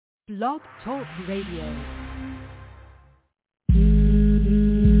Blog Talk Radio.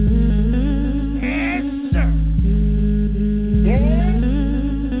 Yes, sir.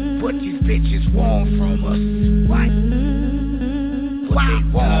 Yeah. What these bitches want from us? What? What they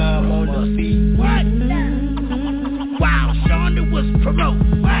want from us? What? While Shonda was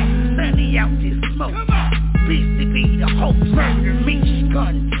promoted, what? Sunny out this smoke. Come on. Beastie be the hope, murder me,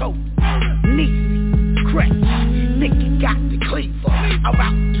 gun tote. Niecy, Crash, Nikki got the cleaver.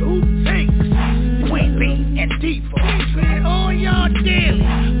 About two things, Queen Bee and Diva. And all y'all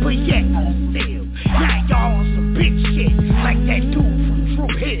dealing, but yet still. Now y'all on some big shit, like that dude from Drew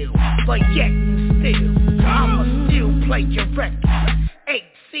Hill. But yet still, I'ma still play your record. 8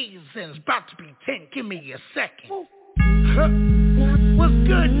 seasons, about to be 10, give me a second. Huh? What's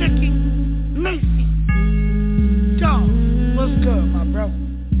good, Nikki? Macy? Dog, what's good, my bro?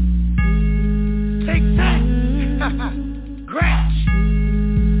 Take that. Gratch.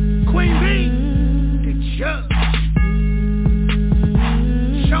 Queen Bee. The Judge.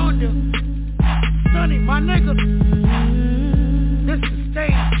 Shonda. Sonny, my nigga. This is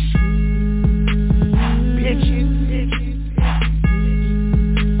stage. Bitches.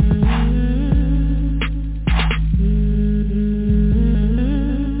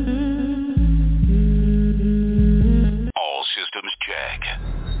 All systems check.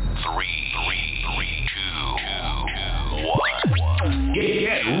 3, 2, 1.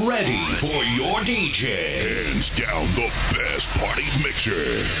 Get ready for your DJ. Hands down the best party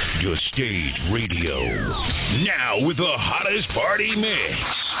mixer. Your stage radio. Now with the hottest party mix.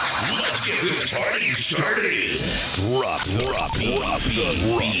 Let's get this party started. Drop the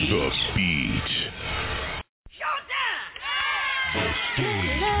beat. The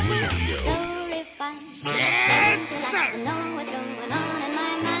stage radio. Yes, sir. Know what's going on in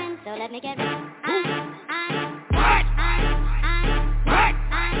my mind, so let me get ready. What?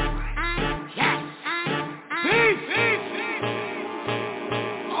 Yes. Peace.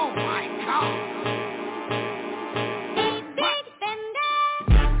 Oh my God. What?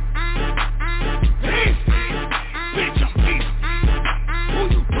 Peace. Bitch, I'm peace. Who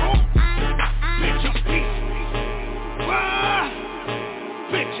you wrong? Bitch, I'm peace. What?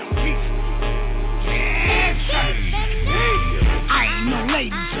 Bitch, I'm peace. Yes, sir. I ain't no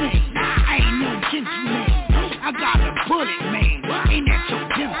ladies man. I ain't no gentleman. I got a bullet man. Ain't that your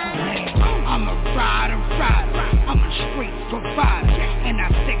pimple man? I'm a rider. I'm a street provider. And I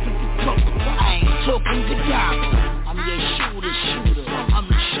stick with the coke. I ain't talking Gaddafi. I'm your shooter. I'm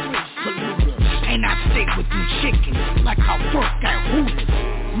the street polluter. And I stick with them chickens like I work at Hooters.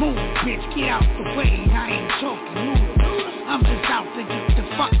 Move, bitch, get out the way. I ain't talking noodles. I'm just out to get the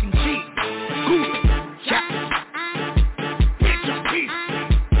fucking cheese. Good. Yeah. Bitch, I'm peace.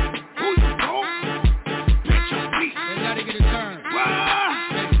 Who you go? Bitch, I'm peace. They gotta get a turn. What?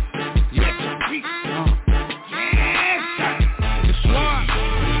 Bitch, I'm peace. Yes, sir. It's one.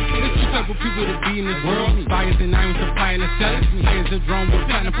 There's two type of people to be in this world. Buyers and irons supplying the sellers. Hires a drone with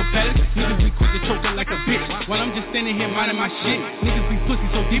platinum propellers. Niggas be quick to choke it like a bitch. While I'm just standing here minding my shit. Niggas be pussy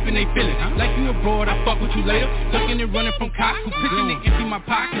so deep in they feelings. Like you abroad, I fuck with you later. Ducking and running from cops who pitching and empty my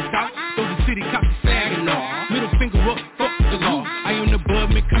pockets out. Throw the city cops sagging off. Middle finger up, fuck the law. I am the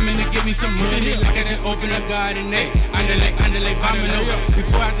bud, me coming to give me some money. Like I just open a garden, eh? Underlay, bombing over.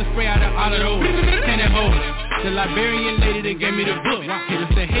 Before I just spray out of all of those. Can that hold? The Liberian lady that gave me the book.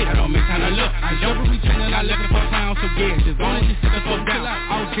 Killers say, hey, I don't make time to look. I jump every train and I left it for town, so yeah, just only just sit the fuck down.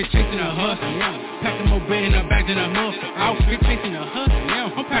 I was here chasing a hustle, packing more bread in the bags in the muscle. I was here chasing a hustle,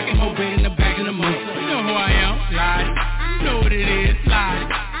 I'm packing more bread in the bags in the muscle. You know who I am, slide. You know what it is, slide.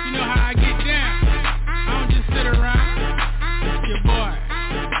 You know how I get down. I don't just sit around. It's your boy.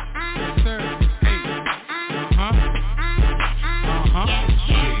 Yes, sir. Hey.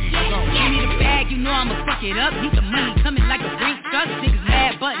 Give me the bag, you know I'ma fuck it up. Need the money coming like a green truck. Niggas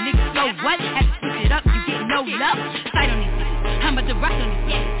mad, but niggas so what? Had to switch it up, you get no love. Sight on these bitches, I'm about to rock on these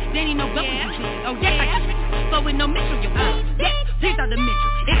bitches. They ain't no go with these bitches. Oh yes, I got bitches. But with no Mitchell, you yeah, please out the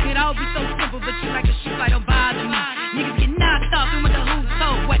Mitchell. It could all be so simple, but you like a shoe, I don't bother me. Niggas get knocked off and with the who's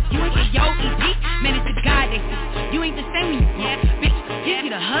so what? You ain't get yo EG, man it's the guy they see. You ain't the same when you grow, bitch. Give me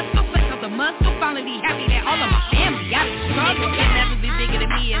the hustle, flex out the muscle. Finally happy that all of my family got the struggle. You can never be bigger than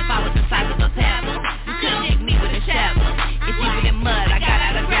me if I was the size of a pebble. You couldn't dig me with a shovel. It's even in mud, I got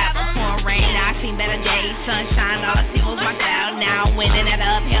out of gravel. Pouring rain, now I seen better days. Sunshine, all I see was my style. Now I'm winning at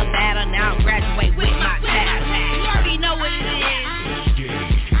an uphill battle. Now I'm graduate with my child. You already know what it is.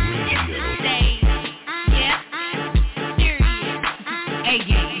 It's the stage. Yeah. Serious. Hey,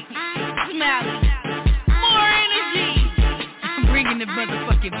 Smiley. More energy. I'm bringing the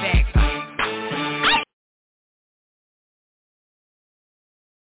motherfucking back.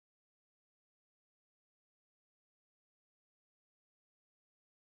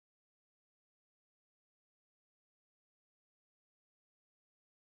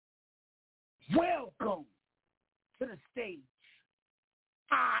 Welcome to the stage.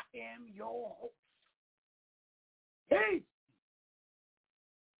 I am your host. Hey!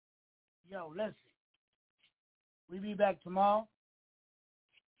 Yo, listen. We be back tomorrow.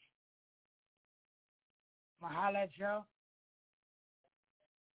 My highlight show.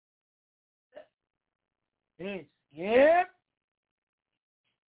 Yes. Yep.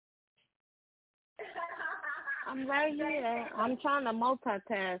 I'm right here. I'm trying to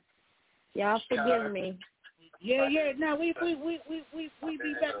multitask. Y'all forgive me. Yeah. No, we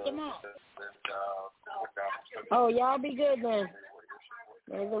be back tomorrow. Oh, y'all be good then.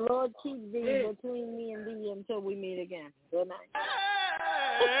 May the Lord keep thee between me and thee until we meet again. Good night.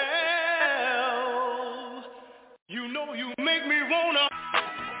 You know you make me wanna.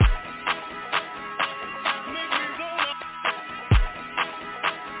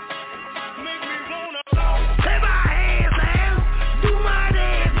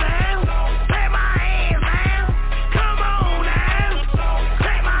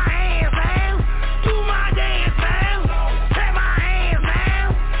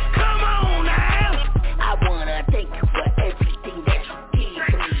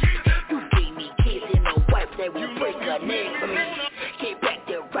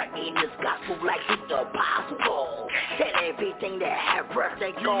 Everything that have breath,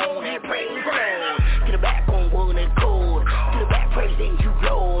 they go on and praise the Lord. Get it back on wood and gold. Get it back praising you,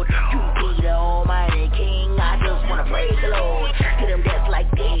 Lord. You be the almighty King. I just wanna praise the Lord. Get him just like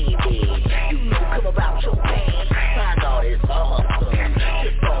David. You know, come about your pain. My God is awesome.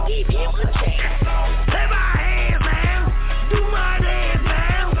 Just don't give him a chance. Play my hands, man. Do my dance,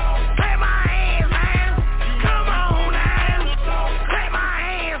 man. Play my hands, man. Come on now. Play my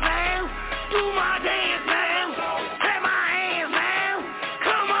hands, man. Do my dance, man.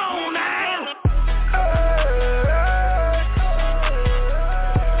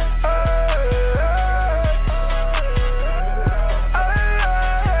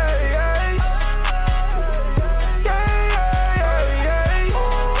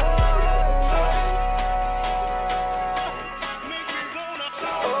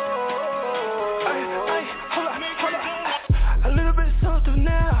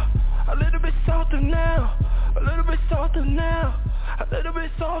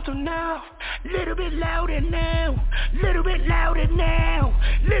 Softer now, little bit louder now, little bit louder now,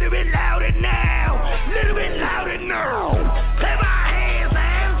 little bit louder now, little bit louder now. Play my hands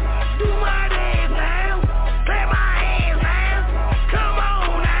now, do my dance now. Play my hands now, come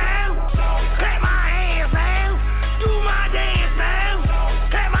on now. Play my hands now, do my dance now.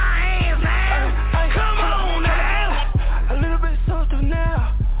 Play my hands now, come on now. A little bit softer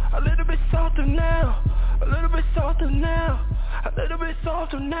now, a little bit softer now, a little bit softer now. A little bit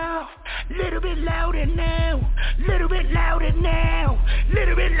softer now, little bit louder now, little bit louder now,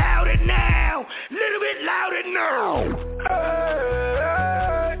 little bit louder now, little bit louder now.